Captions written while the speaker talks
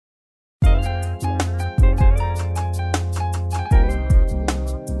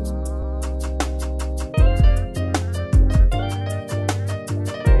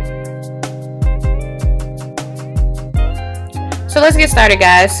let's get started,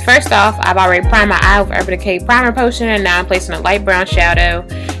 guys. First off, I've already primed my eye with Urban Decay Primer Potion, and now I'm placing a light brown shadow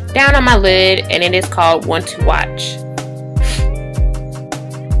down on my lid, and it is called One to Watch.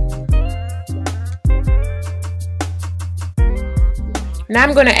 Now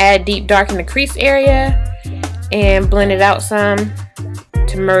I'm going to add Deep Dark in the crease area and blend it out some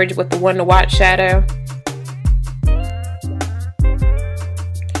to merge with the One to Watch shadow.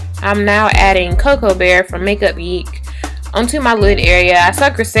 I'm now adding Cocoa Bear from Makeup Geek onto my lid area. I saw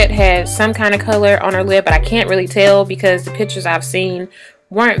Chrisette had some kind of color on her lid, but I can't really tell because the pictures I've seen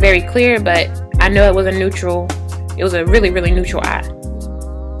weren't very clear, but I know it was a neutral. It was a really, really neutral eye.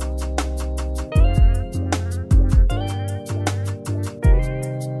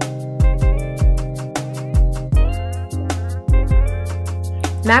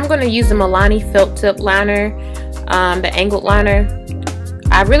 Now I'm going to use the Milani Felt Tip Liner, the angled liner.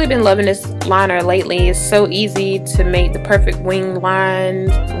 I've really been loving this liner lately. It's so easy to make the perfect wing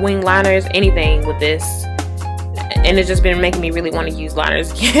liners, anything with this. And it's just been making me really want to use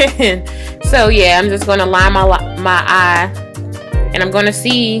liners again. So yeah, I'm just going to line my eye. And I'm going to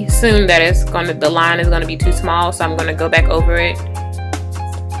see soon that the line is going to be too small. So I'm going to go back over it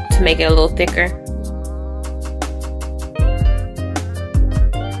to make it a little thicker.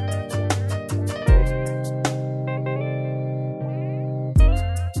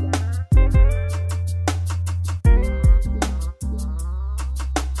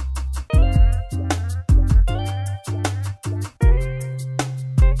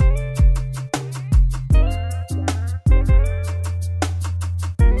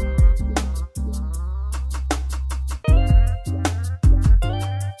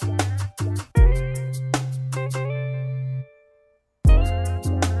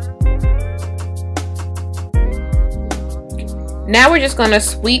 Now we're just going to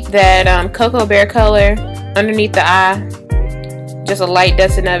sweep that Cocoa Bear color underneath the eye. Just a light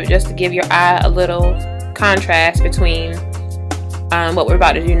dusting of it just to give your eye a little contrast between what we're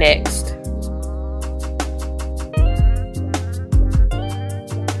about to do next.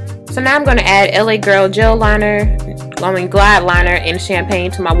 So now I'm going to add LA Girl Glide Liner in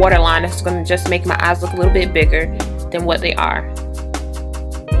Champagne to my waterline. That's going to just make my eyes look a little bit bigger than what they are.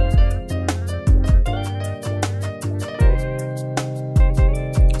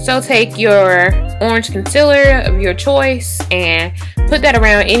 So take your orange concealer of your choice and put that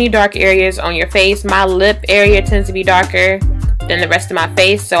around any dark areas on your face. My lip area tends to be darker than the rest of my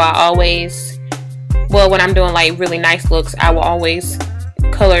face, so I always, well, when I'm doing like really nice looks, I will always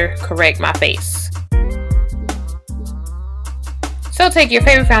color correct my face. So take your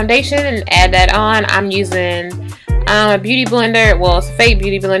favorite foundation and add that on. I'm using a beauty blender. Well, it's a fake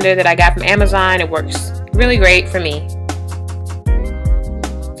beauty blender that I got from Amazon. It works really great for me.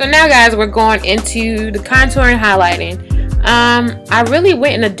 So now, guys, we're going into the contouring and highlighting. I really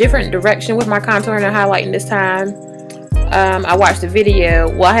went in a different direction with my contouring and highlighting this time. I watched a video.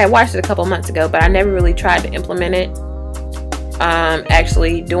 Well, I had watched it a couple months ago, but I never really tried to implement it.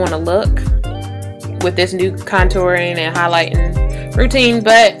 Actually doing a look with this new contouring and highlighting routine.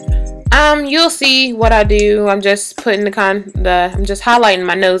 But you'll see what I do. I'm just putting I'm just highlighting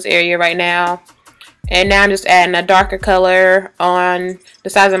my nose area right now. And now I'm just adding a darker color on the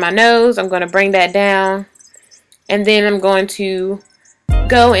sides of my nose. I'm going to bring that down. And then I'm going to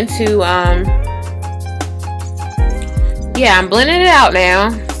go into, yeah, I'm blending it out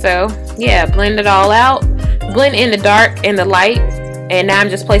now. So, yeah, blend it all out. Blend in the dark and the light. And now I'm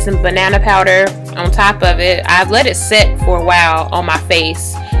just placing banana powder on top of it. I've let it set for a while on my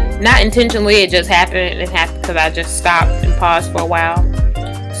face. Not intentionally, it just happened. It happened because I just stopped and paused for a while.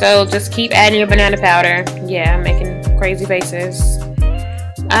 So just keep adding your banana powder. Yeah, I'm making crazy faces.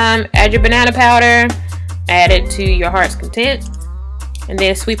 Add your banana powder, add it to your heart's content, and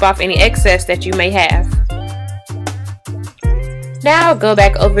then sweep off any excess that you may have. Now go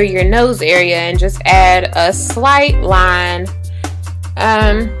back over your nose area and just add a slight line.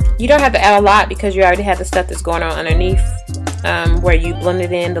 You don't have to add a lot because you already have the stuff that's going on underneath, where you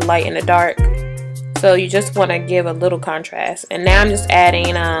blended in the light and the dark. So you just want to give a little contrast. And now I'm just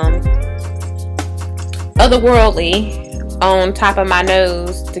adding Otherworldly on top of my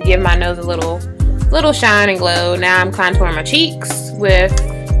nose to give my nose a little shine and glow. Now I'm contouring my cheeks with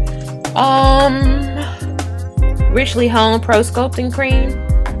Richly Honed Pro Sculpting Cream.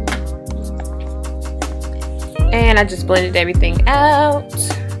 And I just blended everything out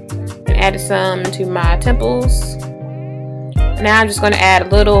and added some to my temples. Now I'm just going to add a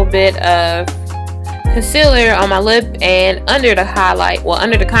little bit of concealer on my lip and under the highlight, well,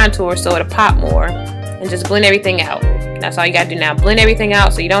 under the contour, so it'll pop more, and just blend everything out. That's all you gotta do now. Blend everything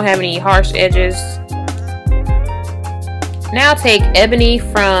out so you don't have any harsh edges. Now take Ebony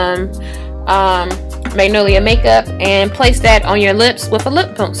from Magnolia Makeup and place that on your lips with a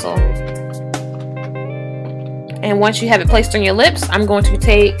lip pencil. And once you have it placed on your lips, I'm going to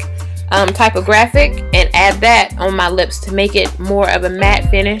take Typographic and add that on my lips to make it more of a matte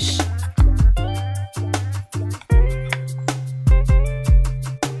finish.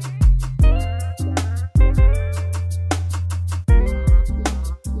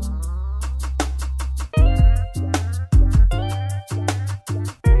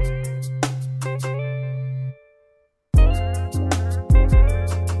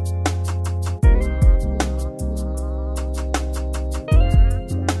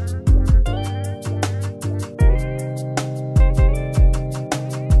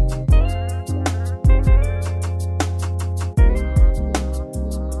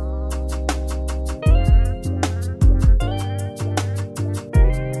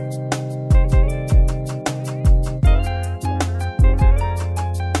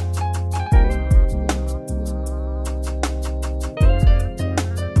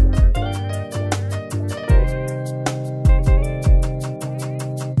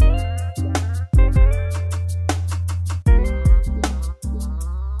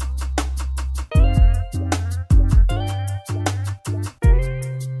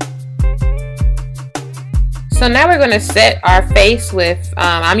 So now we're going to set our face with,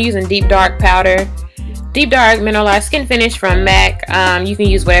 I'm using Deep Dark powder. Deep Dark Mineralized Skin Finish from MAC. You can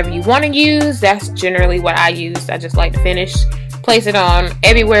use whatever you want to use. That's generally what I use. I just like to finish. Place it on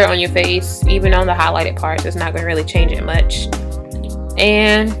everywhere on your face, even on the highlighted parts. It's not going to really change it much.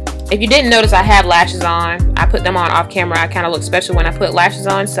 And if you didn't notice, I have lashes on. I put them on off camera. I kind of look special when I put lashes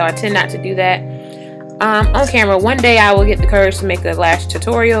on, so I tend not to do that on camera. One day I will get the courage to make a lash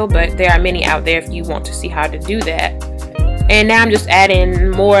tutorial, but there are many out there if you want to see how to do that. And now I'm just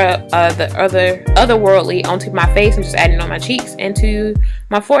adding more of the otherworldly onto my face. I'm just adding on my cheeks and to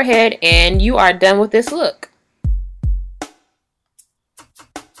my forehead, and you are done with this look.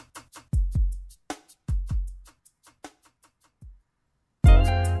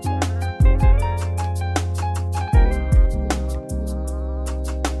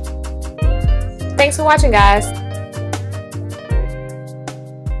 Thanks for watching, guys.